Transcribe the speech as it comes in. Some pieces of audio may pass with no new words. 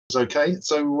Okay,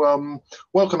 so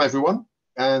welcome everyone,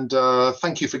 and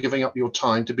thank you for giving up your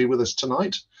time to be with us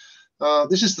tonight.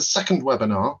 This is the second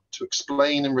webinar to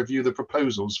explain and review the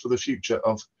proposals for the future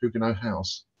of Huguenot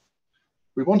House.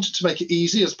 We wanted to make it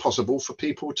easy as possible for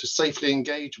people to safely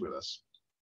engage with us.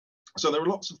 So there are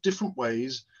lots of different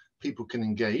ways people can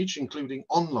engage, including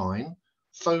online,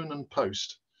 phone and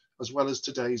post, as well as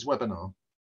today's webinar.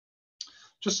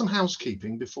 Just some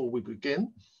housekeeping before we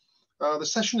begin. The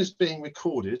session is being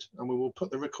recorded and we will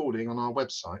put the recording on our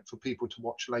website for people to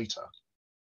watch later.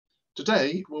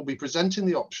 Today, we'll be presenting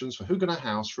the options for Huguenot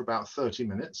House for about 30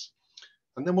 minutes,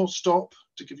 and then we'll stop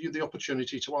to give you the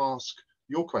opportunity to ask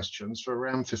your questions for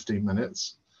around 15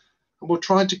 minutes, and we'll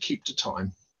try to keep to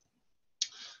time.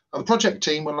 The project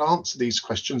team will answer these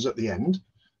questions at the end,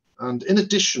 and in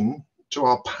addition to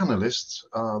our panelists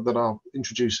that I'll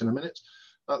introduce in a minute,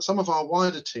 some of our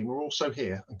wider team are also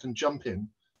here and can jump in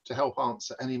to help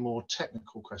answer any more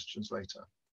technical questions later.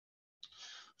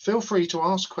 Feel free to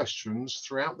ask questions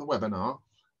throughout the webinar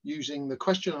using the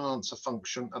question and answer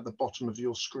function at the bottom of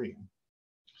your screen.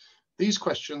 These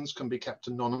questions can be kept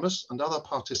anonymous and other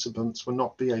participants will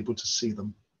not be able to see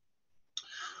them.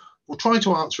 We'll try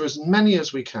to answer as many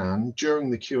as we can during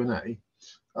the Q&A.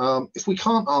 If we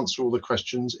can't answer all the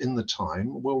questions in the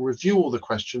time, we'll review all the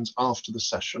questions after the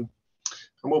session,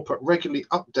 and we'll put regularly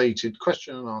updated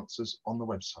question and answers on the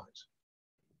website.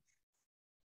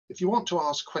 If you want to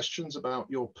ask questions about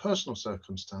your personal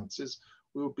circumstances,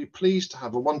 we will be pleased to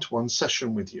have a one-to-one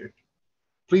session with you.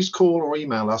 Please call or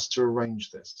email us to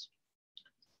arrange this.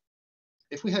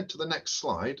 If we head to the next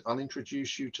slide, I'll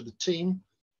introduce you to the team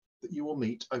that you will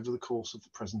meet over the course of the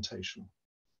presentation.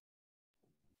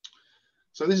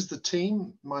 So this is the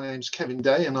team. My name's Kevin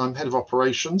Day and I'm Head of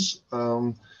Operations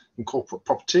in Corporate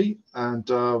Property, and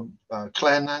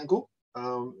Claire Nangle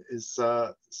is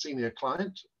Senior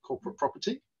Client, Corporate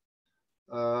Property.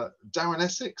 Darren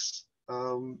Essex,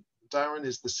 Darren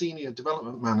is the Senior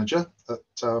Development Manager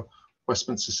at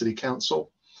Westminster City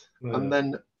Council. And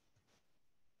then,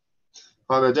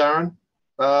 hi there Darren.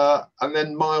 And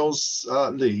then Miles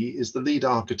Lee is the Lead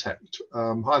Architect.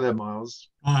 Hi there Miles.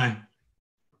 Hi.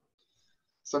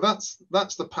 So that's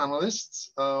the panelists.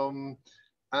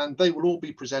 And they will all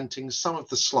be presenting some of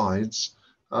the slides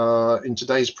in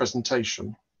today's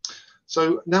presentation.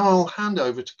 So now I'll hand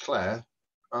over to Claire,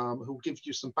 who will give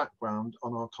you some background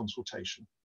on our consultation.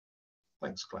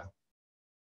 Thanks, Claire.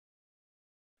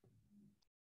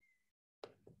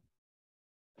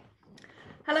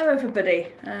 Hello, everybody.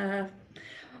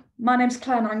 My name's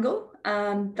Claire Nangle,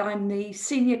 and I'm the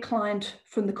Senior Client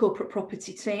from the Corporate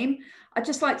Property team. I'd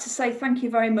just like to say thank you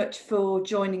very much for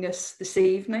joining us this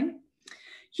evening.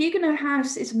 Huguenot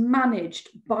House is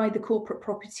managed by the Corporate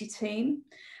Property team,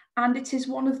 and it is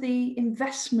one of the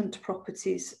investment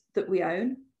properties that we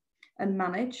own and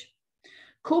manage.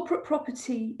 Corporate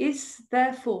Property is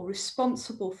therefore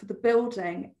responsible for the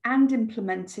building and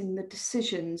implementing the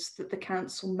decisions that the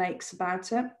council makes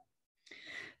about it.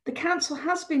 The council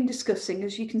has been discussing,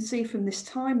 as you can see from this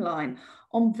timeline,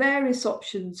 on various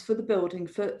options for the building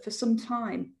for some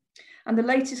time. And the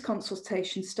latest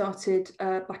consultation started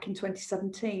back in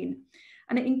 2017,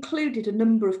 and it included a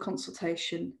number of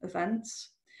consultation events.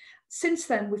 Since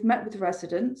then, we've met with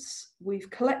residents, we've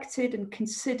collected and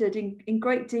considered in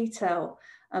great detail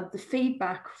the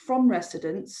feedback from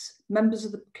residents, members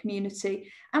of the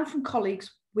community, and from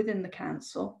colleagues within the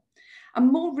council.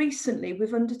 And more recently,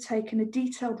 we've undertaken a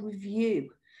detailed review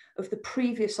of the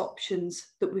previous options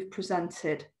that we've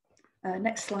presented.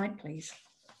 Next slide, please.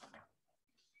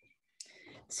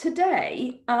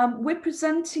 Today, we're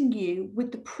presenting you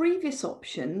with the previous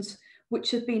options,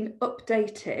 which have been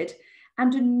updated,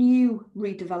 and a new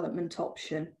redevelopment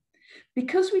option.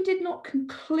 Because we did not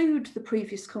conclude the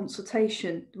previous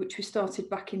consultation, which we started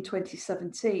back in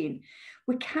 2017,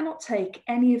 we cannot take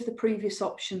any of the previous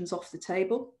options off the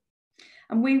table.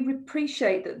 And we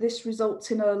appreciate that this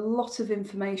results in a lot of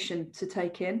information to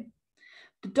take in.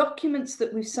 The documents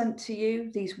that we've sent to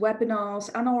you, these webinars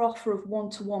and our offer of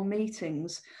one-to-one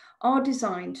meetings are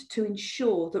designed to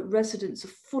ensure that residents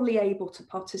are fully able to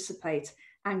participate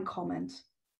and comment.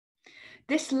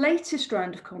 This latest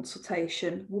round of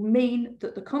consultation will mean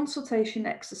that the consultation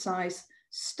exercise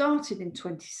started in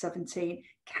 2017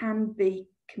 can be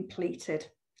completed.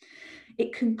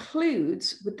 It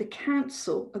concludes with the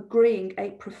council agreeing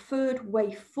a preferred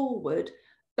way forward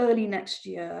early next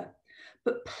year.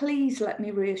 But please let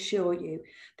me reassure you,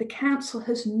 the council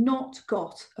has not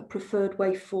got a preferred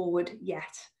way forward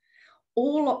yet.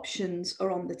 All options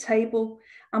are on the table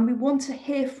and we want to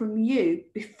hear from you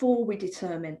before we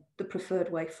determine the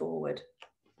preferred way forward.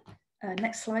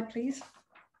 Next slide, please.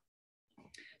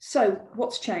 So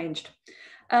what's changed?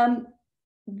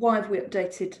 Why have we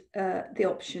updated the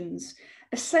options?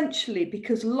 Essentially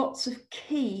because lots of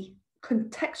key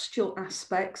contextual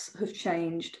aspects have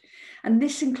changed, and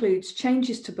this includes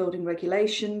changes to building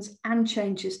regulations and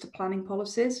changes to planning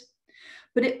policies.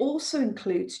 But it also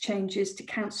includes changes to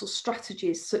council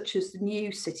strategies, such as the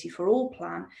new City for All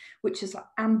plan, which has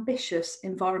ambitious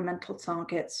environmental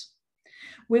targets.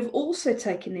 We've also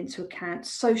taken into account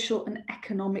social and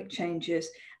economic changes,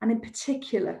 and in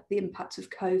particular, the impact of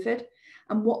COVID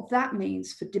and what that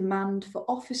means for demand for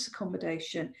office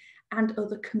accommodation and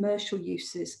other commercial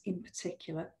uses in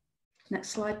particular. Next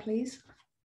slide, please.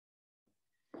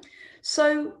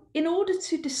 So in order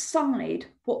to decide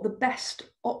what the best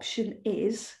option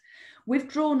is, we've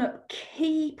drawn up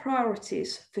key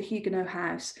priorities for Huguenot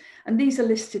House, and these are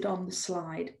listed on the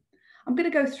slide. I'm going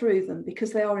to go through them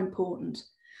because they are important.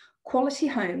 Quality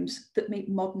homes that meet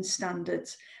modern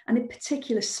standards, and in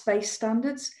particular space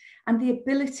standards, and the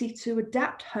ability to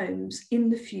adapt homes in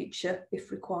the future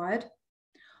if required.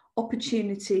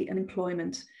 Opportunity and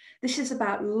employment. This is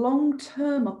about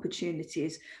long-term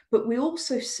opportunities, but we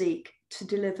also seek to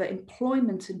deliver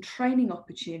employment and training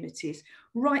opportunities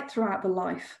right throughout the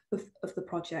life of the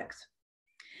project.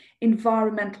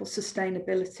 Environmental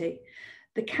sustainability.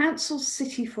 The Council's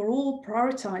City for All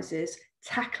prioritises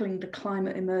tackling the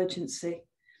climate emergency.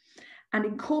 And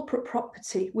in corporate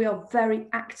property, we are very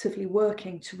actively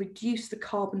working to reduce the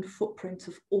carbon footprint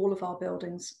of all of our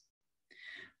buildings.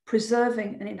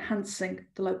 Preserving and enhancing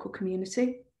the local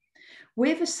community.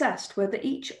 We've assessed whether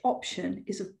each option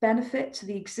is of benefit to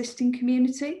the existing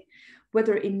community,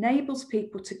 whether it enables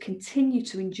people to continue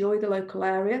to enjoy the local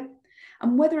area,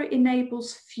 and whether it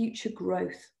enables future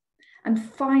growth. And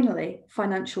finally,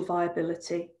 financial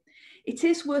viability. It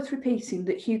is worth repeating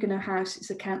that Huguenot House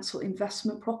is a council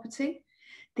investment property.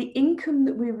 The income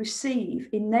that we receive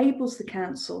enables the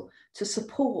council to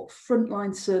support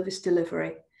frontline service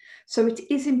delivery. So it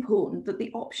is important that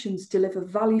the options deliver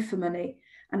value for money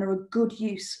and are a good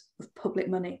use of public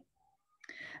money.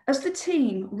 As the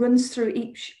team runs through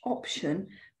each option,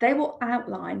 they will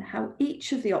outline how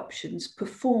each of the options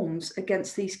performs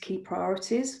against these key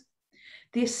priorities.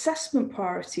 The assessment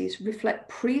priorities reflect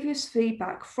previous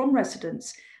feedback from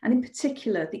residents, and in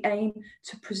particular, the aim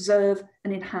to preserve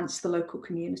and enhance the local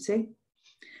community.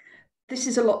 This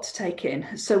is a lot to take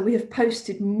in, so we have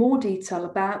posted more detail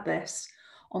about this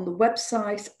on the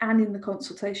website and in the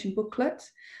consultation booklet.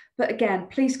 But again,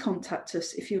 please contact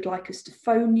us if you'd like us to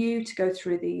phone you to go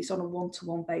through these on a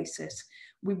one-to-one basis.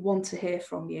 We want to hear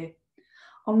from you.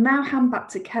 I'll now hand back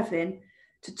to Kevin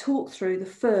to talk through the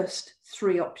first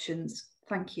three options.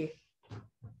 Thank you.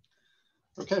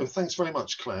 Okay, well, thanks very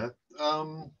much, Claire.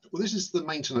 Well, this is the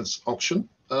maintenance option,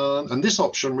 and this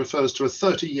option refers to a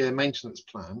 30-year maintenance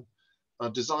plan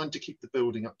designed to keep the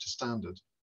building up to standard.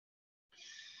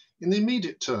 In the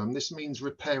immediate term, this means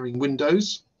repairing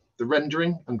windows, the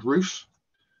rendering and roof.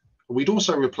 We'd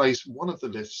also replace one of the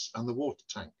lifts and the water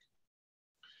tank.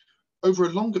 Over a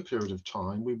longer period of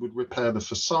time, we would repair the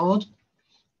facade.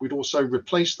 We'd also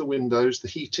replace the windows, the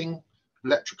heating,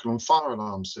 electrical and fire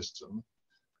alarm system,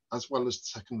 as well as the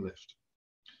second lift.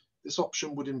 This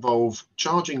option would involve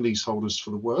charging leaseholders for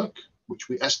the work, which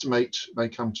we estimate may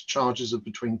come to charges of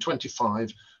between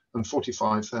 £25,000 and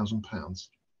 £45,000.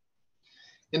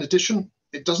 In addition,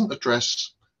 it doesn't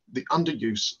address the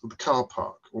underuse of the car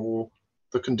park or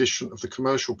the condition of the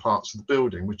commercial parts of the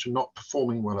building, which are not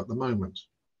performing well at the moment.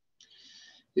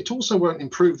 It also won't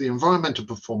improve the environmental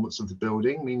performance of the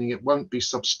building, meaning it won't be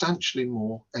substantially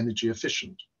more energy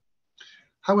efficient.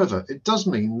 However, it does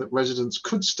mean that residents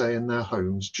could stay in their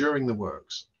homes during the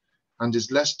works and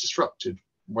is less disrupted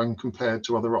when compared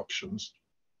to other options.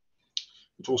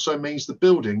 It also means the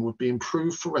building would be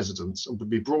improved for residents and would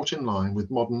be brought in line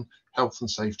with modern health and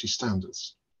safety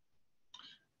standards.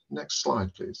 Next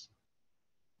slide, please.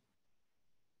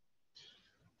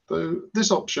 So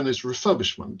this option is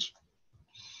refurbishment.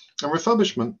 And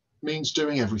refurbishment means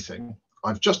doing everything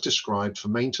I've just described for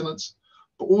maintenance,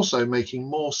 but also making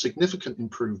more significant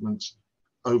improvements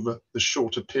over the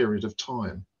shorter period of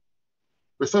time.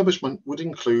 Refurbishment would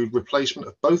include replacement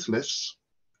of both lifts,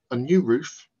 a new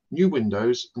roof, new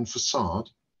windows and facade,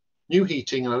 new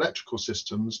heating and electrical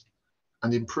systems,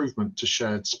 and improvement to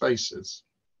shared spaces.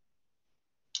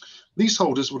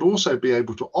 Leaseholders would also be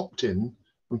able to opt in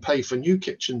and pay for new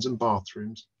kitchens and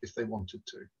bathrooms if they wanted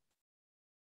to.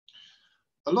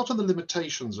 A lot of the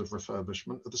limitations of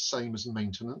refurbishment are the same as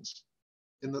maintenance,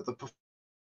 in that the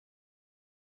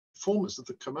performance of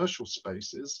the commercial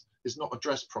spaces is not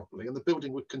addressed properly and the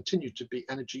building would continue to be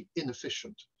energy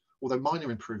inefficient, although minor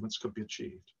improvements could be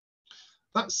achieved.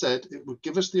 That said, it would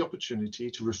give us the opportunity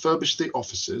to refurbish the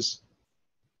offices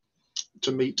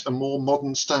to meet a more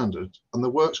modern standard, and the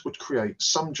works would create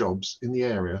some jobs in the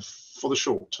area for the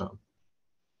short term.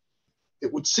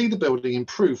 It would see the building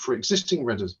improve for existing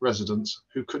residents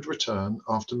who could return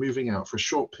after moving out for a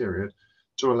short period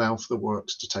to allow for the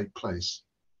works to take place.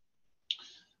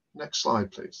 Next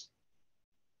slide, please.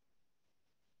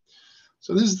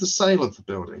 So this is the sale of the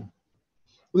building.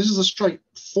 This is a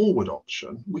straightforward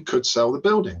option. We could sell the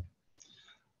building.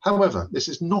 However, this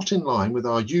is not in line with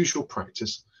our usual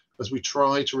practice as we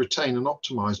try to retain and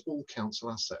optimise all council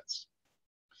assets.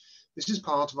 This is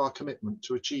part of our commitment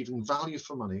to achieving value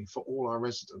for money for all our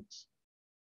residents.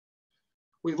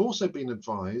 We've also been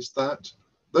advised that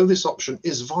though this option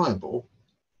is viable,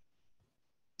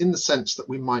 in the sense that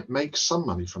we might make some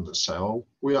money from the sale,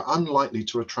 we are unlikely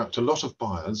to attract a lot of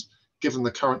buyers given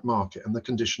the current market and the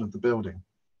condition of the building.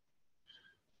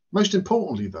 Most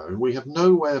importantly though, we have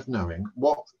no way of knowing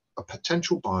what a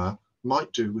potential buyer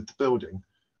might do with the building,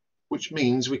 which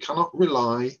means we cannot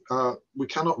really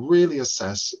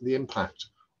assess the impact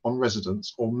on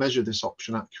residents or measure this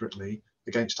option accurately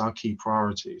against our key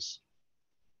priorities.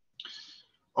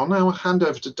 I'll now hand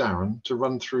over to Darren to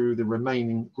run through the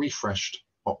remaining refreshed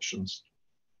options.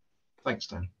 Thanks,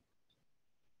 Dan.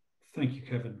 Thank you,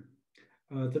 Kevin.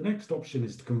 The next option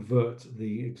is to convert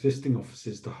the existing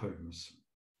offices to homes.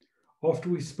 After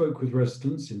we spoke with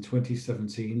residents in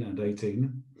 2017 and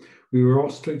 18, we were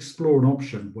asked to explore an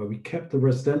option where we kept the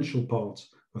residential part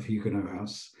of Huguenot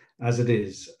House as it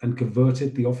is and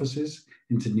converted the offices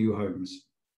into new homes.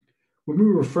 When we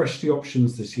refreshed the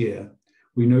options this year,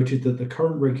 we noted that the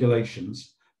current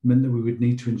regulations meant that we would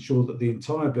need to ensure that the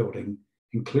entire building,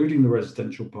 including the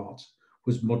residential part,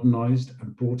 was modernised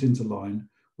and brought into line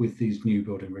with these new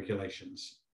building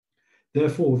regulations.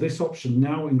 Therefore, this option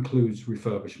now includes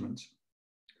refurbishment.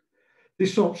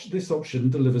 This option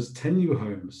delivers 10 new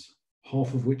homes,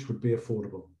 half of which would be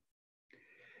affordable.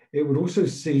 It would also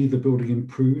see the building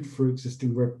improved for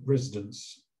existing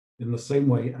residents in the same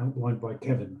way outlined by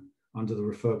Kevin under the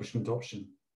refurbishment option,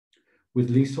 with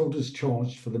leaseholders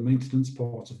charged for the maintenance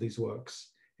part of these works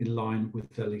in line with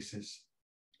their leases.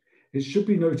 It should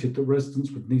be noted that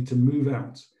residents would need to move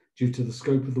out due to the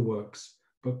scope of the works,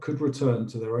 but could return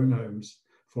to their own homes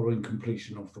following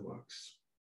completion of the works.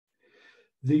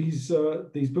 These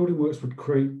building works would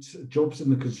create jobs in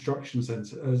the construction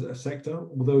sector,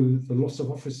 although the loss of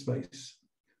office space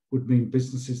would mean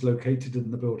businesses located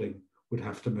in the building would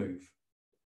have to move.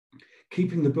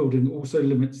 Keeping the building also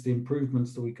limits the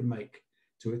improvements that we can make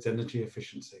to its energy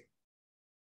efficiency.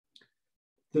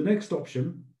 The next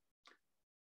option,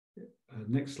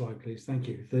 next slide please, thank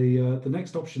you. The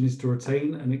next option is to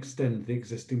retain and extend the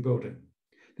existing building.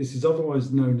 This is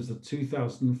otherwise known as the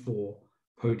 2004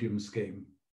 Podium Scheme.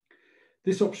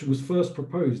 This option was first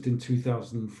proposed in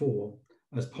 2004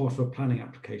 as part of a planning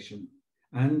application,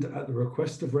 and at the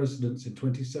request of residents in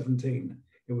 2017,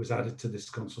 it was added to this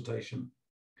consultation.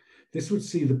 This would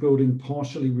see the building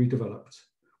partially redeveloped,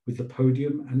 with the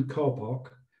podium and car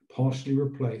park partially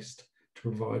replaced to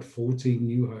provide 14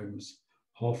 new homes,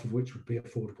 half of which would be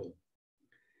affordable.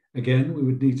 Again, we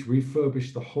would need to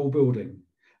refurbish the whole building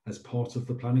as part of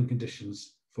the planning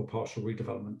conditions for partial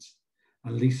redevelopment,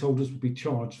 and leaseholders would be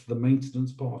charged for the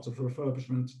maintenance part of the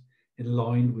refurbishment in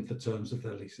line with the terms of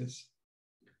their leases.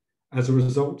 As a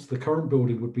result, the current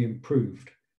building would be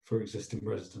improved for existing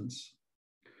residents.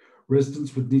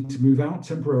 Residents would need to move out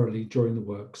temporarily during the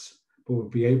works, but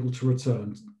would be able to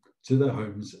return to their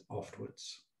homes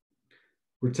afterwards.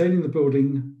 Retaining the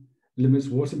building limits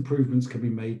what improvements can be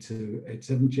made to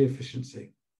its energy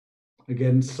efficiency.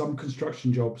 Again, some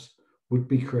construction jobs would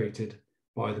be created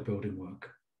by the building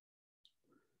work.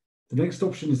 The next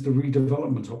option is the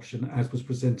redevelopment option as was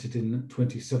presented in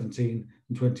 2017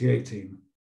 and 2018,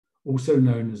 also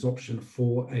known as option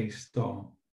 4A star.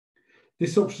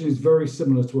 This option is very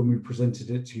similar to when we presented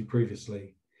it to you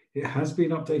previously. It has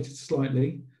been updated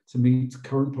slightly to meet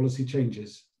current policy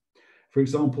changes. For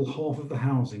example, half of the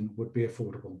housing would be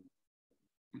affordable.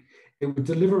 It would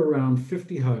deliver around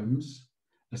 50 homes,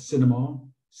 a cinema,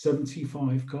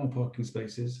 75 car parking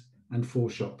spaces, and 4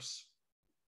 shops.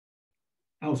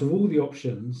 Out of all the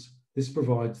options, this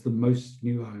provides the most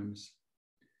new homes.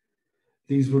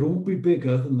 These would all be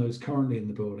bigger than those currently in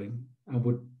the building and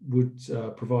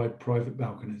would provide private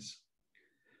balconies.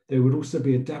 They would also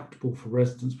be adaptable for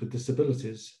residents with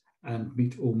disabilities and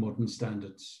meet all modern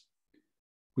standards.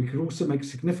 We could also make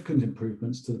significant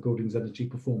improvements to the building's energy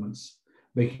performance,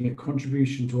 making a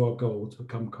contribution to our goal to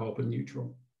become carbon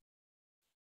neutral.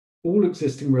 All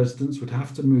existing residents would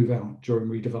have to move out during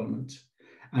redevelopment,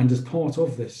 and as part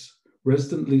of this,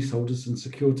 resident leaseholders and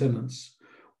secure tenants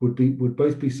would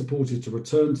both be supported to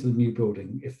return to the new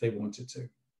building if they wanted to.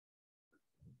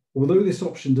 Although this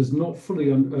option does not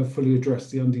fully address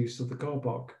the underuse of the car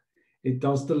park, it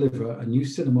does deliver a new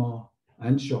cinema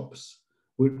and shops,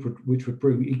 which would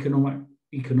bring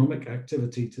economic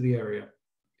activity to the area.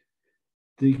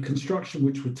 The construction,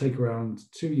 which would take around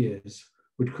 2 years,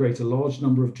 would create a large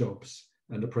number of jobs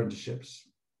and apprenticeships.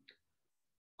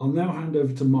 I'll now hand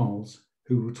over to Miles,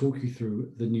 who will talk you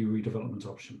through the new redevelopment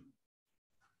option.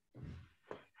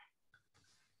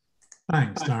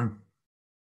 Thanks, Darren.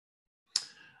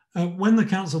 When the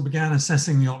council began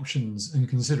assessing the options and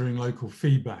considering local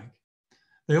feedback,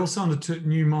 they also undertook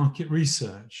new market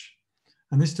research,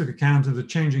 and this took account of the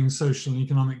changing social and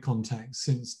economic context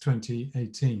since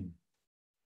 2018.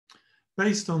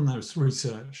 Based on this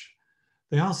research,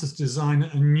 they asked us to design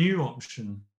a new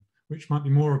option which might be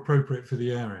more appropriate for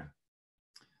the area.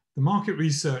 The market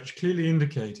research clearly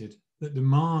indicated that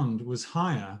demand was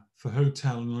higher for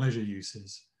hotel and leisure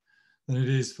uses than it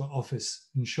is for office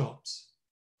and shops.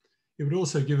 It would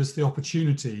also give us the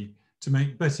opportunity to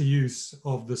make better use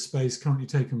of the space currently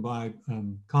taken by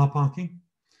car parking,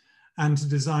 and to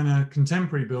design a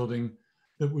contemporary building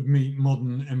that would meet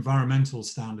modern environmental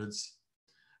standards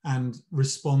and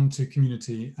respond to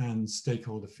community and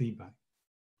stakeholder feedback.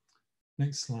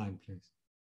 Next slide, please.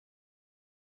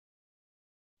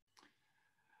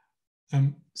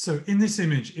 So in this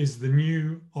image is the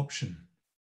new option.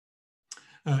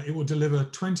 It will deliver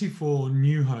 24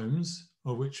 new homes,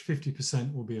 of which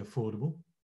 50% will be affordable,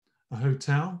 a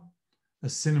hotel, a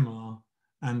cinema,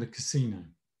 and a casino.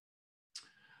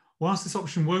 Whilst this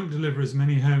option won't deliver as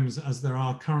many homes as there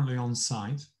are currently on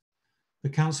site, the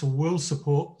council will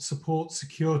support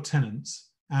secure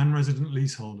tenants and resident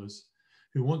leaseholders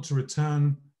who want to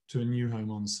return to a new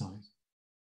home on site.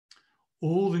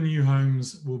 All the new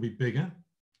homes will be bigger.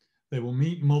 They will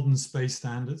meet modern space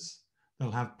standards.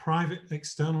 They'll have private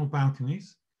external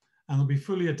balconies, and they'll be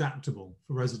fully adaptable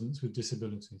for residents with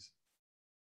disabilities.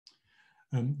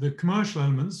 The commercial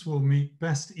elements will meet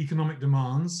best economic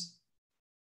demands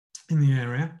in the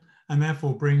area and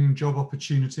therefore bring job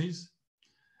opportunities.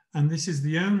 And this is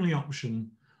the only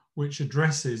option which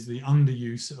addresses the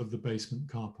underuse of the basement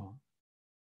car park.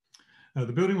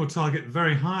 The building will target the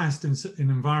very highest in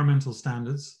environmental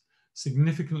standards,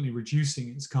 significantly reducing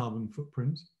its carbon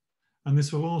footprint. And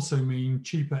this will also mean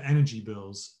cheaper energy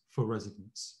bills for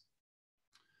residents.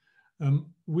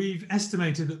 We've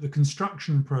estimated that the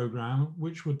construction programme,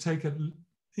 which would take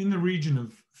in the region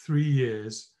of 3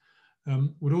 years,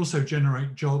 would also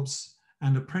generate jobs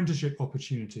and apprenticeship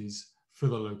opportunities for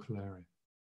the local area.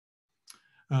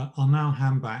 I'll now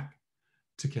hand back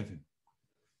to Kevin.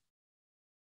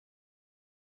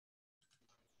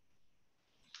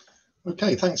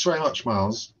 Okay, thanks very much,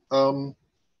 Miles.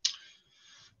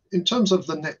 In terms of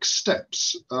the next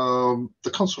steps,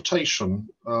 the consultation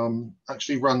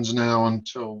actually runs now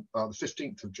until the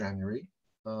 15th of January.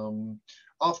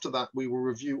 After that, we will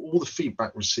review all the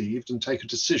feedback received and take a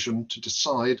decision to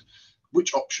decide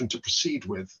which option to proceed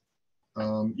with.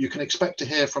 You can expect to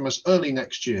hear from us early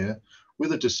next year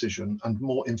with a decision and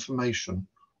more information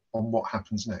on what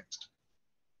happens next.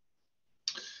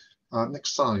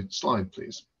 Next slide,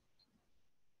 please.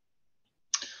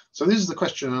 So this is the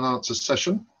question and answer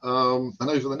session, and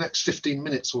over the next 15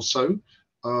 minutes or so,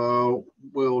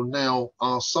 we'll now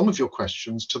ask some of your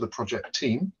questions to the project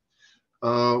team.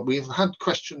 We've had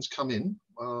questions come in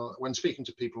when speaking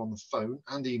to people on the phone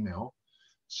and email,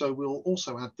 so we'll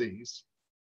also add these.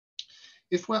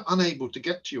 If we're unable to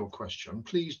get to your question,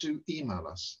 please do email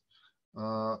us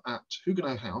at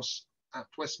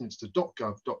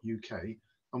huguenothouse@westminster.gov.uk,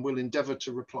 and we'll endeavour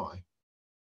to reply.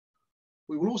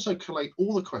 We will also collate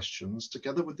all the questions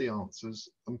together with the answers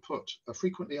and put a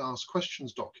frequently asked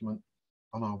questions document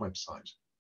on our website.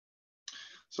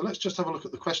 So let's just have a look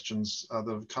at the questions that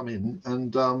have come in.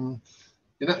 And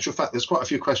in actual fact, there's quite a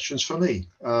few questions for me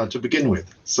to begin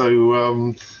with.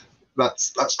 So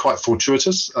that's quite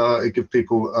fortuitous. It gives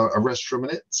people a rest for a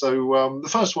minute. So the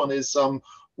first one is,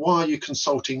 why are you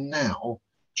consulting now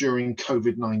during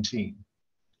COVID-19?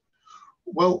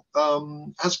 Well,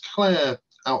 as Claire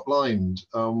outlined,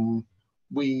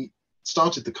 we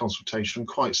started the consultation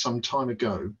quite some time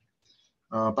ago,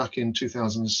 back in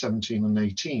 2017 and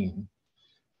 18,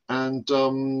 and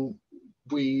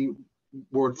we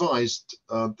were advised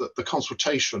that the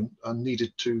consultation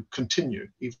needed to continue,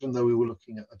 even though we were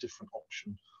looking at a different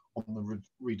option on the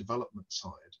redevelopment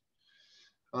side.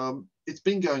 It's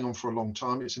been going on for a long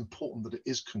time. It's important that it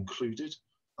is concluded,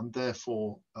 and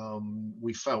therefore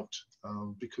we felt,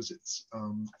 because it's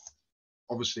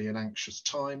obviously an anxious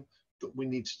time, that we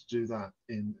needed to do that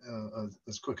in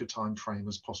as quick a time frame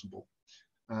as possible.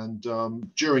 And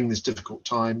during this difficult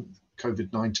time,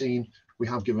 COVID-19, we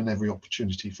have given every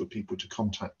opportunity for people to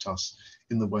contact us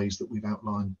in the ways that we've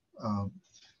outlined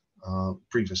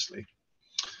previously.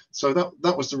 So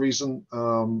that was the reason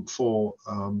for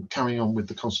carrying on with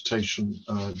the consultation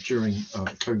during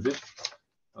COVID.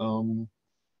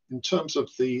 In terms of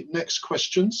the next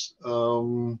questions,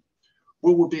 will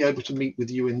we be able to meet with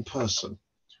you in person?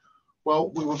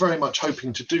 Well, we were very much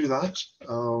hoping to do that,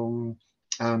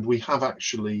 and we have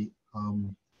actually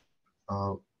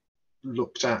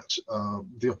looked at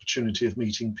the opportunity of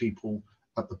meeting people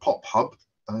at the POP Hub,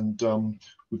 and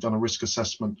we've done a risk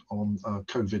assessment on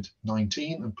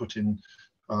COVID-19 and put in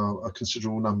a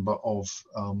considerable number of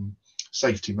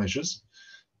safety measures.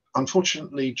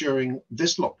 Unfortunately, during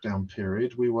this lockdown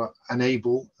period, we were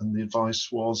unable, and the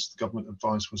government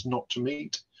advice was not to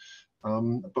meet.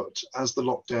 But as the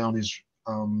lockdown is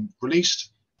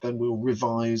released, then we'll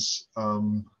revise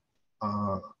our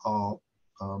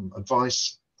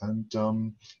advice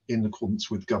and in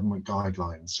accordance with government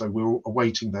guidelines. So we're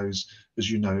awaiting those, as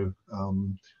you know,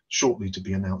 shortly to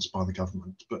be announced by the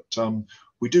government. But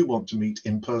we do want to meet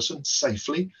in person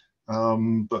safely,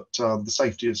 but the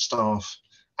safety of staff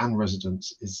and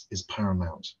residents is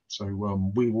paramount. So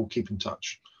we will keep in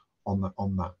touch on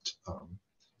that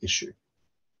issue.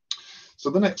 So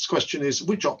the next question is,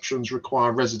 which options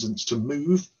require residents to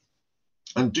move,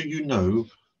 and do you know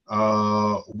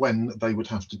when they would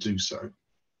have to do so?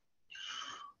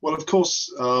 Well, of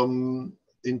course,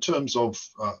 in terms of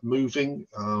moving,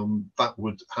 that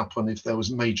would happen if there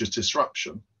was major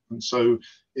disruption. And so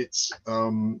it's,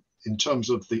 in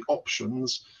terms of the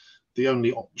options, the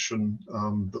only option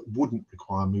that wouldn't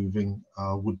require moving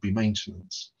would be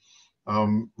maintenance.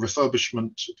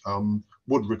 Refurbishment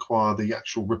would require the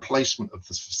actual replacement of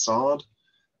the facade,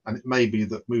 and it may be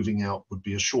that moving out would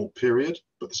be a short period,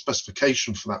 but the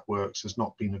specification for that works has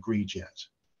not been agreed yet.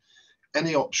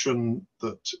 Any option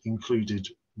that included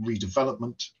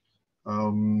redevelopment,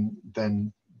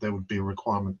 then there would be a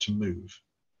requirement to move.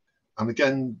 And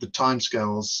again, the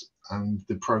timescales and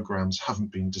the programs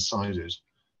haven't been decided,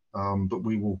 but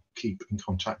we will keep in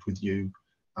contact with you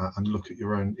and look at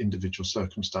your own individual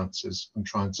circumstances and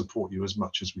try and support you as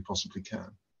much as we possibly can.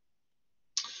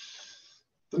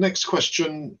 The next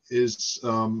question is,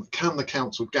 can the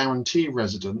council guarantee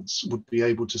residents would be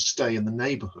able to stay in the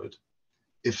neighbourhood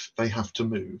if they have to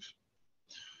move?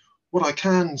 What I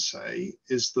can say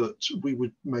is that we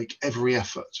would make every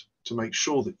effort to make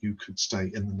sure that you could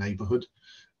stay in the neighbourhood,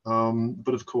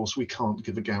 but of course we can't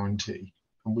give a guarantee,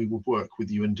 and we will work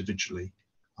with you individually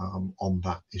on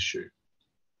that issue.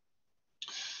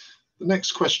 The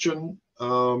next question,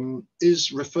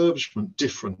 is refurbishment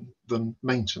different than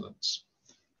maintenance?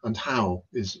 And how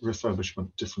is refurbishment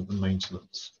different than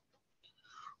maintenance?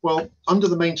 Well, under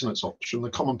the maintenance option, the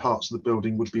common parts of the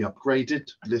building would be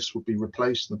upgraded, lifts would be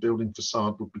replaced, and the building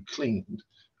facade would be cleaned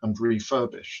and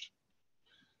refurbished.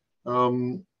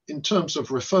 In terms of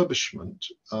refurbishment,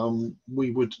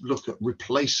 we would look at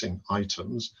replacing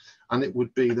items, and it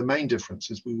would be, the main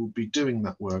difference is we will be doing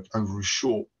that work over a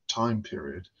short time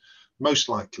period, most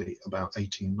likely about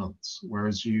 18 months,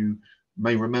 whereas you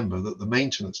may remember that the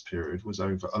maintenance period was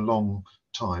over a long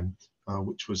time,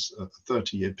 which was a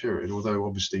 30-year period, although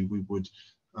obviously we would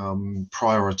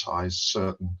prioritise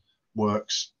certain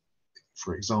works,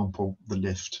 for example, the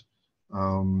lift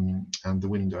and the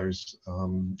windows,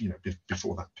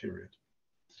 before that period.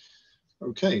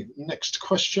 Okay, next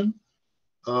question.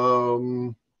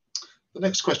 The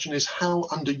next question is, how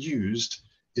underused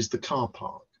is the car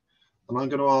park? And I'm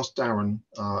going to ask Darren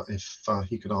if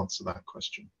he could answer that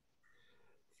question.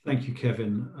 Thank you,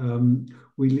 Kevin.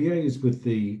 We liaise with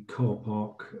the car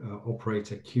park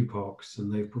operator, Q Parks,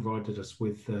 and they've provided us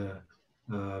with their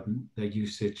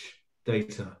usage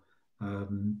data.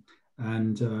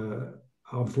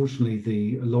 Unfortunately,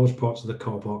 the large parts of the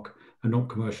car park are not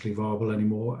commercially viable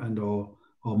anymore and are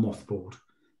mothballed.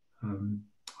 I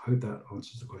hope that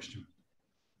answers the question.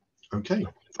 Okay,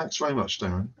 thanks very much,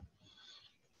 Darren.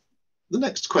 The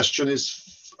next question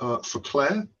is for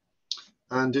Claire,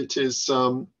 and it is,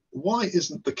 why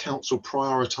isn't the council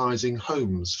prioritising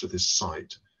homes for this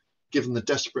site, given the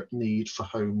desperate need for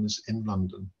homes in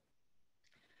London?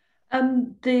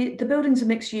 The building's a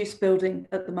mixed-use building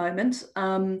at the moment.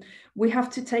 We have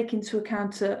to take into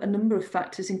account a number of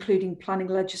factors, including planning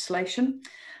legislation.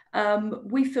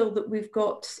 We feel that we've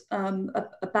got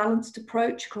a balanced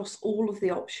approach across all of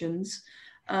the options.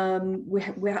 As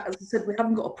I said, we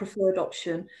haven't got a preferred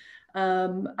option.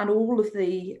 and all of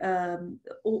the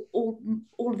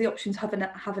options have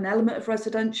an element of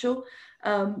residential.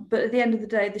 But at the end of the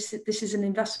day, this is an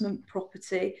investment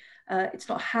property. It's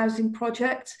not a housing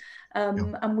project,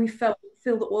 and we feel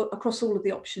that across all of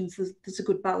the options there's a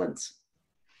good balance.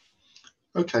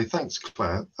 Okay, thanks,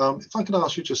 Claire. If I could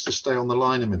ask you just to stay on the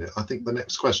line a minute, I think the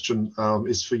next question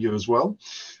is for you as well.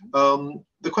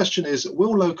 The question is,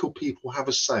 will local people have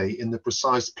a say in the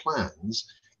precise plans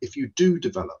if you do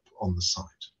develop on the site?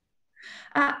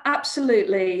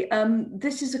 Absolutely.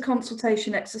 This is a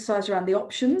consultation exercise around the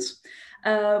options,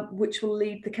 which will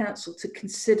lead the council to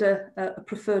consider a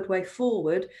preferred way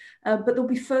forward, but there'll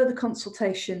be further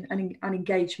consultation and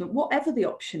engagement, whatever the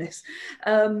option is.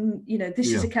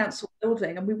 This is a council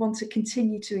building, and we want to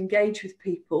continue to engage with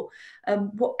people,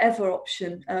 whatever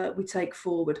option we take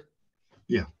forward.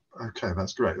 Yeah, okay,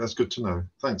 that's great. That's good to know.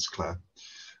 Thanks, Claire.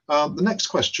 The next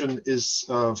question is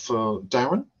for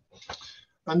Darren.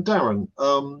 And Darren,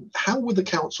 how would the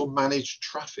council manage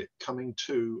traffic coming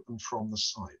to and from the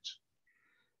site?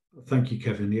 Thank you,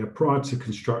 Kevin. Yeah, prior to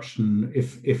construction,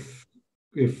 if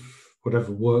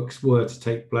whatever works were to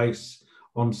take place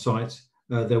on site,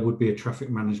 there would be a traffic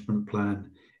management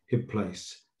plan in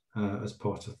place as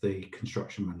part of the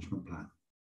construction management plan.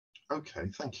 Okay,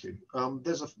 thank you.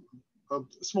 There's a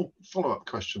small follow-up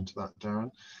question to that, Darren,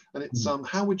 and it's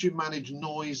how would you manage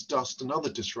noise, dust, and other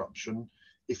disruption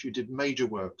if you did major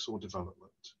works or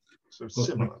development? So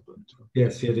similar, but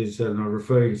yes, it is, and I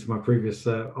refer you to my previous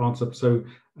answer. So,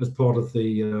 as part of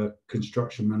the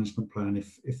construction management plan,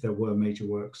 if there were major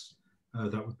works,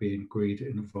 that would be agreed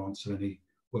in advance of any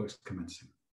works commencing.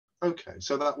 Okay,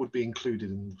 so that would be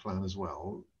included in the plan as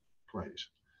well. Great.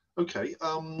 Okay,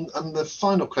 and the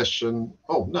final question.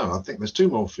 Oh no, I think there's two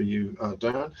more for you,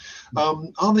 Darren.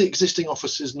 Are the existing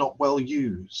offices not well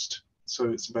used?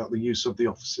 So it's about the use of the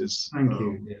offices. Thank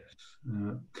you. Yes.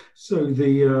 So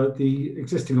the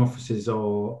existing offices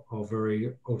are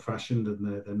very old-fashioned,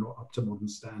 and they're not up to modern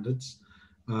standards.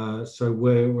 So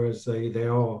whereas they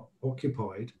are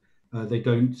occupied, they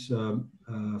don't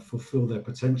fulfil their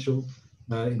potential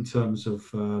in terms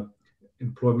of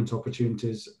employment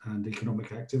opportunities and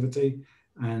economic activity,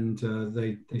 and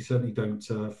they certainly don't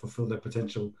fulfil their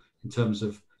potential in terms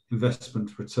of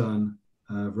investment return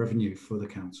revenue for the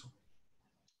council.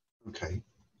 Okay.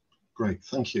 Great,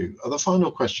 thank you. The final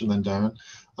question then, Darren.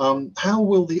 How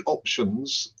will the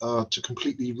options to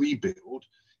completely rebuild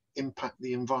impact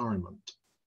the environment?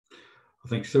 I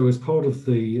think so. As part of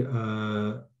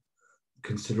the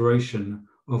consideration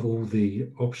of all the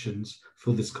options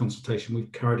for this consultation,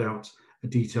 we've carried out a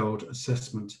detailed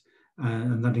assessment,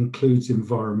 and that includes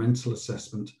environmental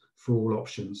assessment for all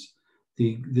options.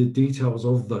 The details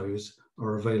of those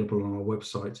are available on our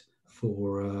website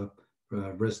for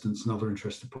residents and other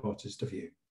interested parties to view.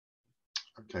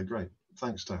 Okay, great.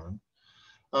 Thanks, Darren.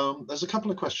 There's a couple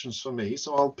of questions for me,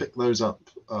 so I'll pick those up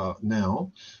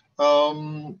now.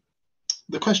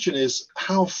 The question is,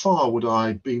 how far would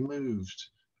I be moved?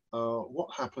 What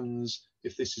happens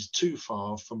if this is too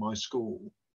far for my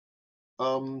school?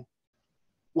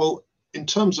 Well, in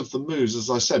terms of the moves, as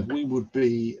I said, we would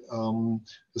be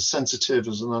as sensitive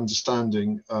as an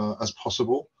understanding as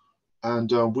possible.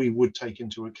 And we would take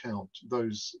into account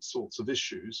those sorts of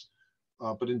issues,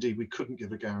 but indeed we couldn't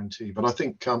give a guarantee. But I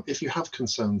think if you have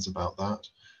concerns about that,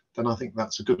 then I think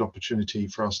that's a good opportunity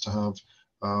for us to have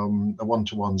a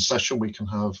one-to-one session. We can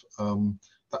have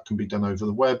that can be done over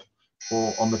the web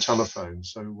or on the telephone.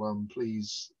 So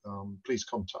please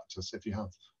contact us if you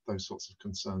have those sorts of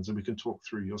concerns, and we can talk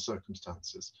through your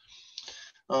circumstances.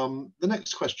 The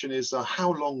next question is,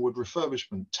 how long would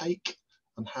refurbishment take?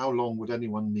 And how long would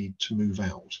anyone need to move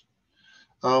out?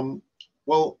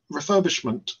 Well,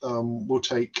 refurbishment will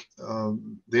take,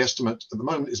 the estimate at the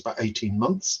moment is about 18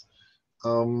 months.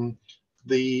 You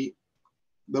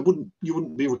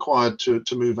wouldn't be required to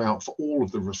move out for all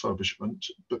of the refurbishment,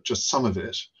 but just some of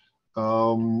it.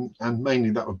 And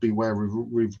mainly that would be where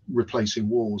we're replacing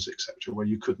walls, etc., where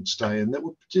you couldn't stay. And that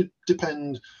would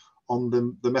depend on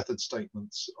the method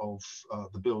statements of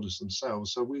the builders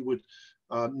themselves. So we would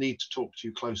need to talk to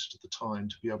you closer to the time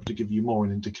to be able to give you more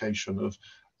an indication of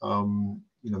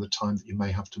the time that you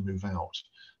may have to move out.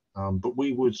 But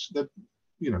we would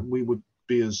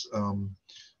be as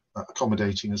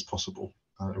accommodating as possible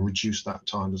and reduce that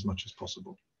time as much as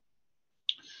possible.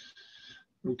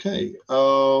 Okay.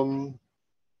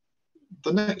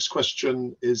 The next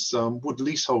question is, would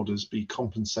leaseholders be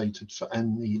compensated for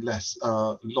any loss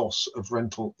of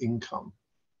rental income?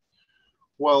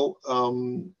 Well,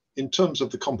 in terms of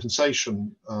the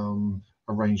compensation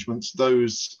arrangements,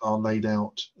 those are laid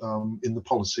out in the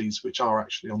policies, which are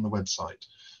actually on the website.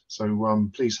 So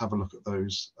please have a look at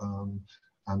those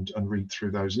and read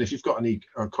through those. And if you've got any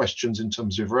questions in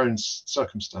terms of your own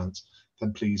circumstance,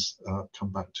 then please come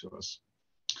back to us.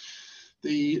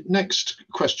 The next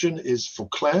question is for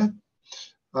Claire.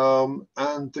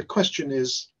 And the question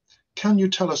is, can you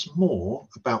tell us more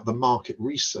about the market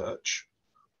research?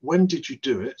 When did you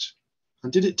do it?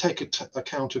 And did it take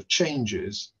account of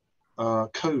changes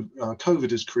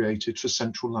COVID has created for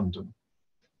central London?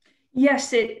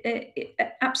 Yes, it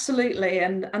absolutely,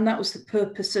 and that was the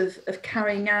purpose of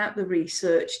carrying out the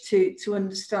research to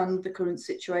understand the current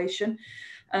situation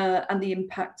and the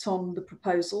impact on the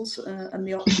proposals and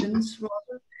the options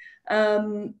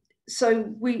rather.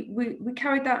 So we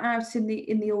carried that out in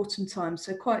the autumn time,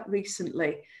 so quite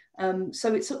recently.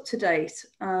 So it's up to date,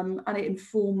 and it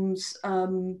informs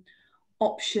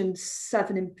option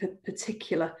 7 in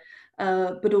particular,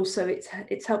 but also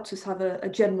it's helped us have a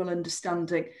general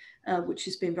understanding, which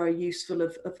has been very useful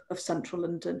of central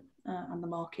London and the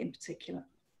market in particular.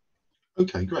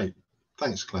 Okay, great.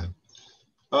 Thanks, Claire.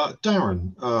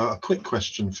 Darren, a quick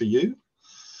question for you.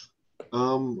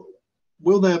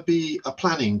 Will there be a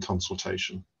planning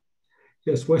consultation?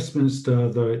 Yes, Westminster,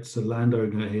 though it's a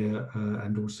landowner here,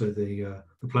 and also the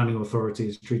planning authority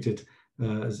is treated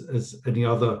as any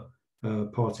other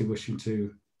party wishing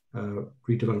to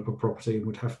redevelop a property,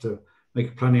 would have to make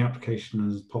a planning application,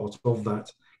 and as part of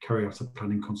that carry out a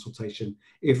planning consultation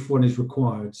if one is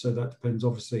required. So that depends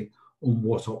obviously on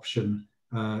what option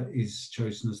is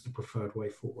chosen as the preferred way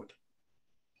forward.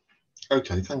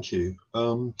 Okay, thank you.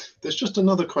 There's just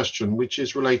another question which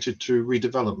is related to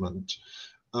redevelopment.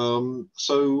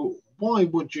 So why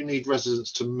would you need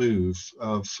residents to move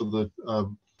for the,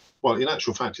 well, in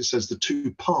actual fact, it says the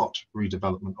 2-part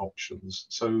redevelopment options.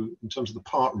 So in terms of the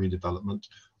part redevelopment,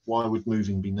 why would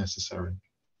moving be necessary?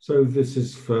 So this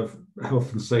is for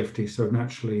health and safety. So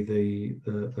naturally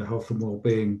the health and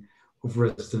well-being of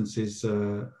residents is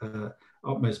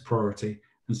utmost priority.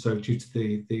 And so due to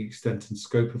the extent and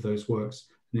scope of those works,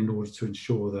 and in order to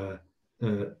ensure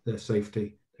their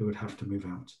safety, they would have to move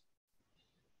out.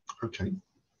 Okay,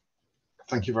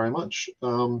 thank you very much.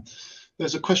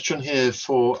 There's a question here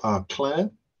for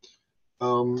Claire.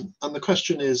 And the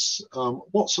question is,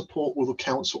 what support will the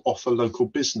council offer local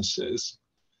businesses?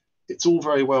 It's all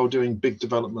very well doing big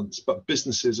developments, but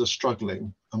businesses are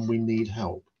struggling and we need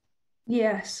help.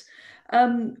 Yes,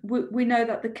 we know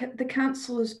that the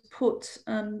council has put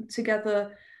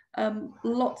together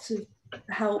lots of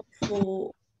help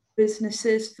for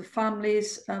businesses, for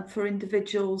families, for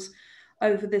individuals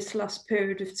over this last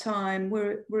period of time.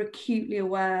 We're acutely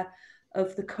aware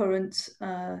of the current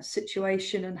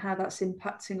situation and how that's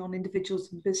impacting on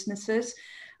individuals and businesses.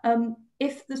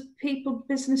 If there's people,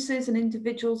 businesses and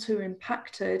individuals who are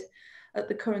impacted at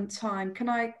the current time, can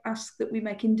I ask that we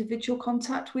make individual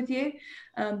contact with you?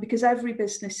 Because every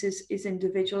business is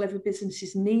individual, every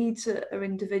business's needs are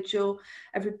individual,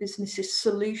 every business's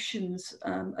solutions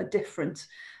are different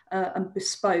and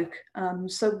bespoke.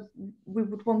 So we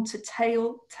would want to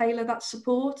tailor that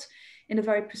support in a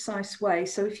very precise way.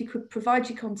 So if you could provide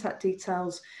your contact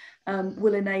details,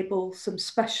 we'll enable some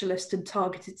specialist and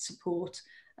targeted support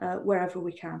wherever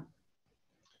we can.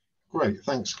 Great,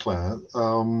 thanks, Claire.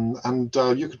 And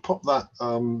you could pop that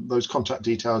those contact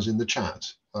details in the chat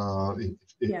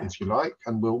if you like,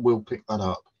 and we'll pick that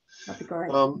up. That'd be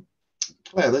great.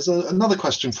 Claire, there's another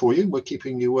question for you. We're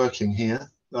keeping you working here.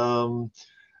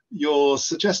 You're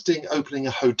suggesting opening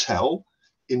a hotel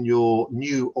in your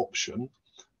new option,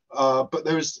 but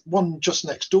there is one just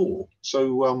next door.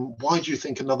 So why do you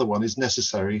think another one is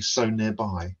necessary so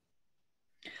nearby?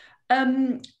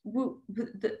 Well,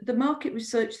 the market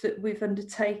research that we've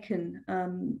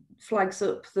undertaken flags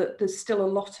up that there's still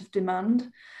a lot of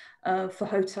demand for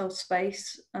hotel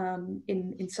space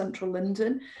in central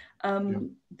London.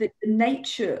 The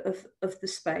nature of the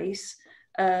space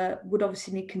would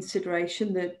obviously need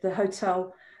consideration. The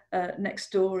hotel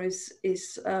next door is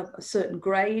a certain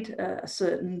grade, a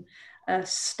certain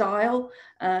style.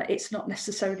 It's not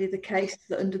necessarily the case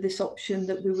that under this option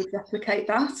that we would replicate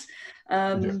that.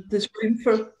 There's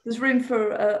room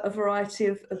for a variety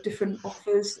of different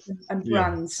offers and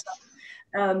brands.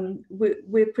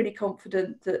 We're pretty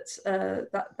confident that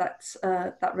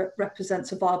that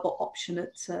represents a viable option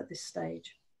at this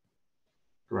stage.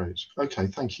 Great. Okay,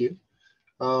 thank you.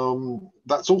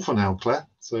 That's all for now, Claire.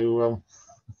 So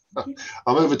I'm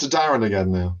over to Darren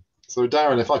again now. So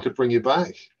Darren, if I could bring you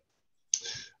back.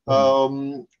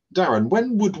 Darren,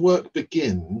 when would work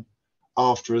begin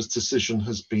after a decision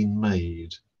has been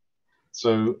made?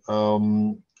 So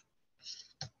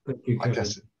I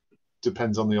guess it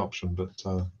depends on the option, but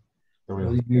There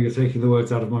we are. You're taking the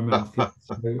words out of my mouth. Yeah.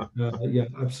 So, yeah,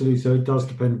 absolutely. So it does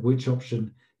depend which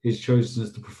option is chosen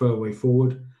as the preferred way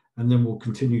forward, and then we'll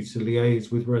continue to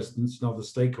liaise with residents and other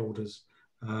stakeholders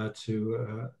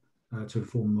to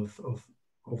inform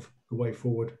of the way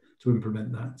forward to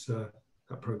implement that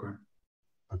programme.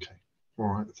 Okay, all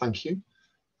right, thank you.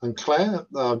 And Claire,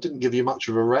 didn't give you much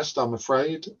of a rest, I'm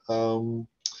afraid.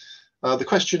 The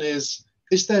question is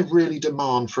there really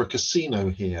demand for a casino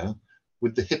here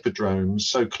with the hippodromes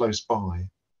so close by?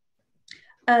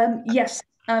 Yes,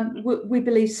 we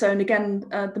believe so. And again,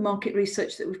 the market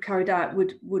research that we've carried out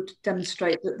would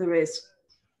demonstrate that there is.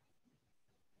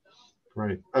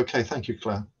 Great. Okay, thank you,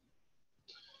 Claire.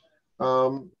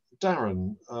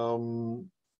 Darren,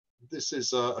 this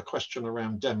is a question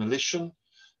around demolition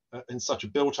in such a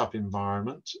built-up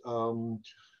environment.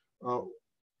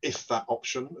 If that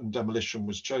option and demolition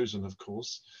was chosen, of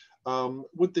course,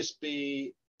 would this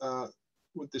be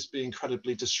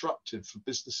incredibly disruptive for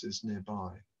businesses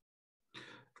nearby?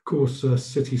 Of course,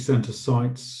 city centre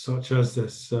sites such as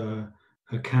this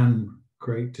can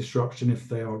create disruption if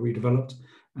they are redeveloped,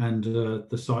 and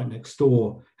the site next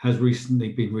door has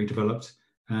recently been redeveloped,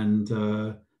 and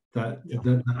that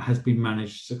has been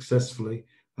managed successfully.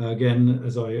 Again,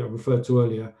 as I referred to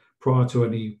earlier, prior to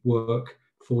any work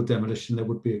for demolition, there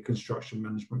would be a construction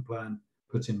management plan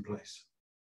put in place.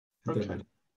 Okay.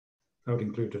 That would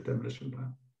include a demolition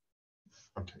plan.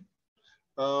 Okay.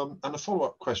 And a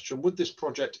follow-up question, would this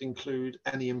project include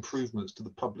any improvements to the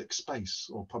public space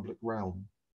or public realm?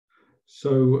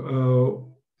 So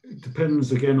it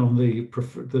depends again on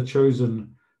the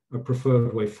chosen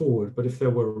preferred way forward, but if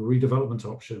there were a redevelopment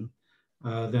option,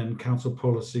 then council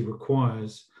policy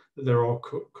requires that there are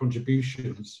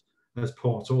contributions as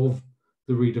part of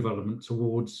the redevelopment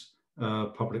towards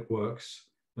public works,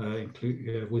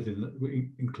 including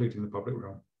the public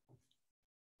realm.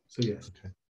 So yes.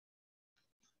 Okay.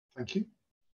 Thank you.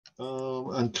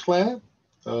 And Claire,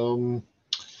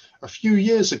 a few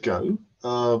years ago,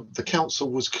 the council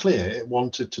was clear it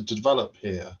wanted to develop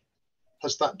here.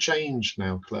 Has that changed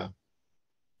now, Claire?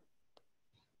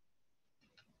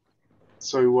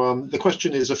 So the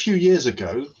question is, a few years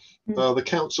ago, the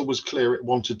council was clear it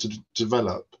wanted to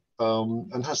develop,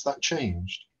 and has that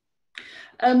changed?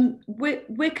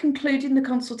 We're concluding the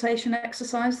consultation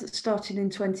exercise that started in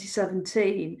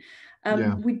 2017.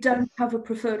 We don't have a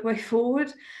preferred way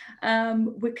forward.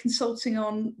 We're consulting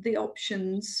on the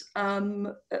options,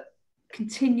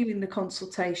 continuing the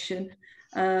consultation,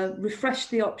 refresh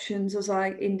the options as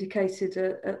I indicated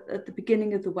at the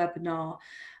beginning of the webinar.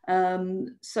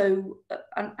 And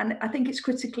I think it's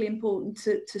critically important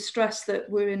to stress that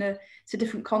we're in a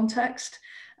different context,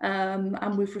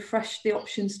 and we've refreshed the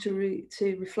options to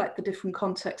reflect the different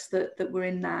context that we're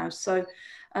in now. So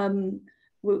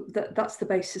that's the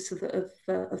basis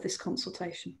of this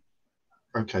consultation.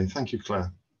 Okay, thank you,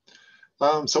 Claire.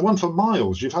 So one for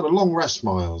Miles. You've had a long rest,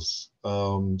 Miles.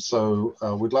 So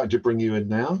we'd like to bring you in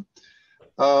now.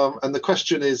 And the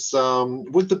question is,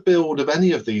 would the build of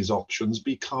any of these options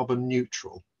be carbon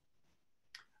neutral?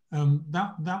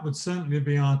 That would certainly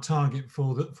be our target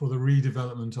for the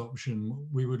redevelopment option.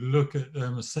 We would look at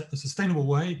a sustainable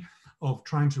way of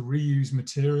trying to reuse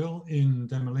material in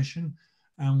demolition,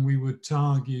 and we would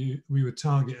target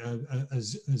a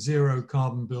zero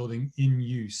carbon building in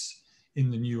use in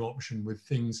the new option, with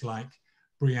things like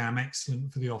BREEAM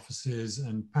Excellent for the offices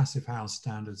and Passive House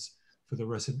standards for the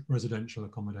residential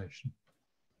accommodation.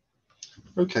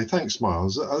 Okay, thanks,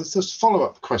 Miles. There's this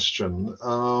follow-up question,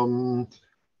 and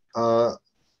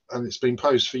it's been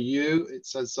posed for you. It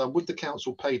says, would the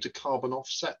council pay to carbon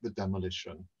offset the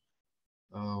demolition?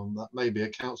 That may be a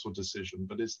council decision,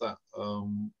 but is that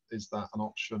an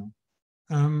option?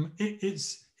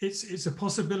 It's a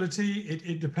possibility.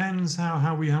 It depends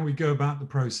how we go about the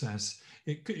process.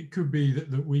 It could be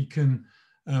that we can,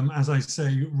 as I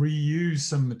say, reuse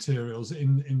some materials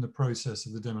in the process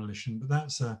of the demolition, but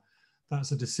that's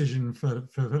a decision for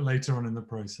later on in the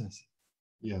process.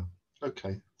 Yeah.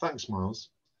 Okay. Thanks, Miles.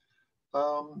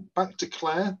 Back to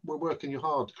Claire. We're working you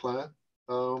hard, Claire.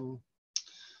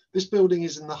 This building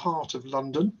is in the heart of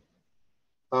London.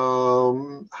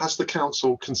 Has the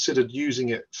council considered using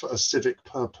it for a civic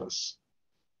purpose?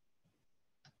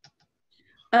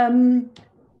 The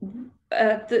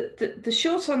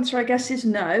short answer, I guess, is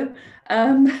no,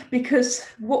 because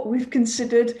what we've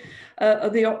considered are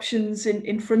the options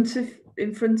in front of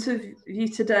you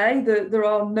today. There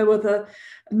are no other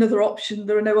option.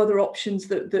 There are no other options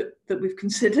that we've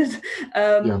considered.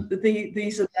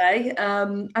 These are they,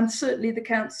 and certainly the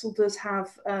council does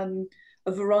have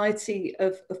a variety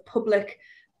of public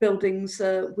buildings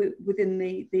within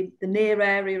the near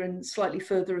area and slightly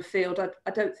further afield.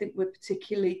 I don't think we're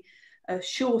particularly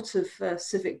short of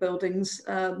civic buildings,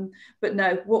 but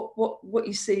no, what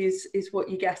you see is what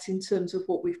you get in terms of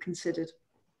what we've considered.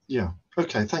 Yeah,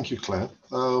 okay, thank you, Claire.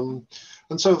 And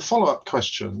so the follow-up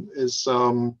question is,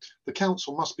 the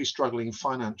council must be struggling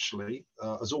financially,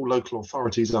 as all local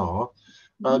authorities are.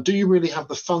 Do you really have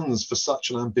the funds for such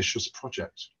an ambitious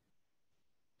project?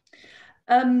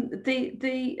 Well,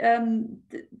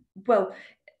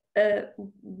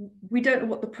 we don't know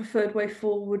what the preferred way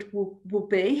forward will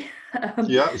be.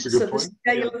 Yeah, that's a good point.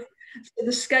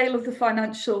 The scale of the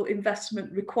financial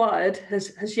investment required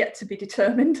has yet to be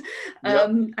determined,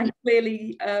 and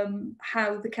clearly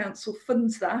how the council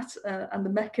funds that and the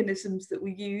mechanisms that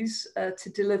we use to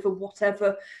deliver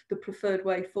whatever the preferred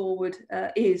way forward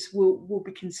is will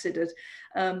be considered.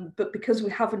 But because we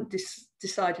haven't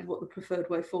decided what the preferred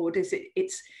way forward is,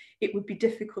 it would be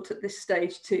difficult at this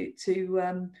stage to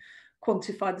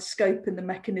quantify the scope and the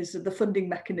mechanism, the funding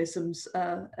mechanisms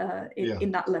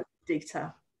in that level of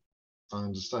detail. I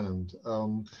understand.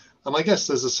 And I guess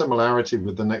there's a similarity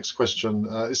with the next question.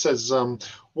 It says,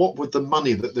 what would the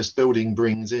money that this building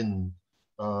brings in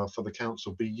for the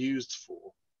council be used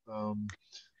for?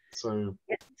 So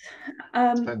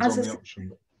depends on the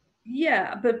option.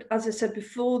 Yeah, but as I said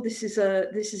before, this is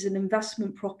an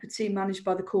investment property managed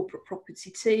by the corporate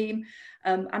property team,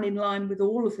 and in line with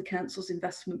all of the council's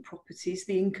investment properties,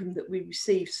 the income that we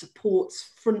receive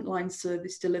supports frontline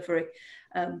service delivery.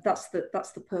 That's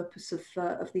the purpose of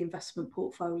the investment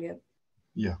portfolio.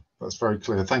 Yeah, that's very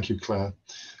clear. Thank you, Claire.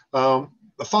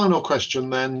 The final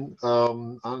question then,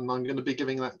 and I'm going to be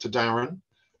giving that to Darren.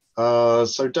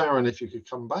 So Darren, if you could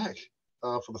come back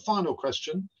for the final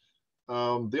question.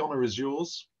 The honour is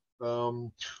yours.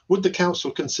 Would the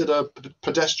council consider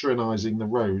pedestrianising the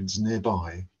roads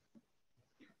nearby?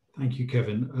 Thank you,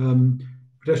 Kevin.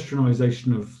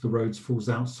 Pedestrianisation of the roads falls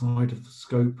outside of the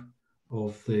scope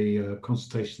of the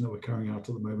consultation that we're carrying out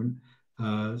at the moment.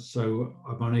 So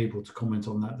I'm unable to comment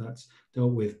on that. That's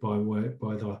dealt with by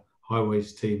the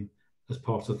highways team as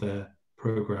part of their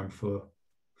programme for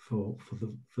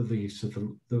the use of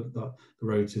the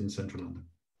roads in central London.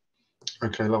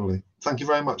 Okay, lovely. Thank you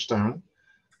very much, Darren.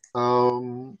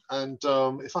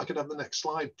 If I could have the next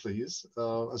slide, please,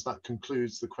 as that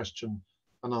concludes the question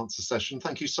and answer session.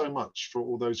 Thank you so much for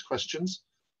all those questions.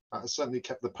 Certainly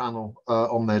kept the panel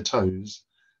on their toes.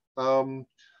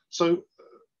 So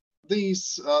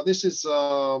this is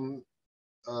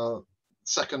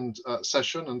second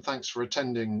session, and thanks for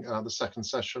attending the second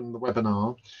session, the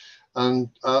webinar. And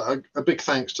a big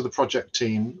thanks to the project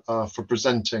team for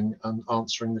presenting and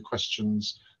answering the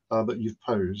questions that you've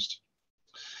posed.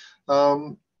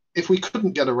 If we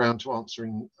couldn't get around to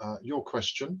answering your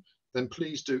question, then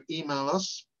please do email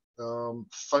us,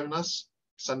 phone us,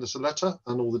 send us a letter,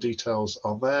 and all the details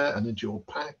are there and into your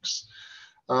packs.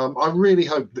 I really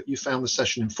hope that you found the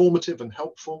session informative and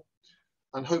helpful,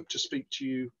 and hope to speak to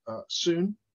you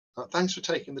soon. Thanks for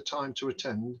taking the time to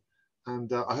attend,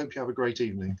 and I hope you have a great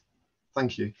evening.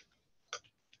 Thank you.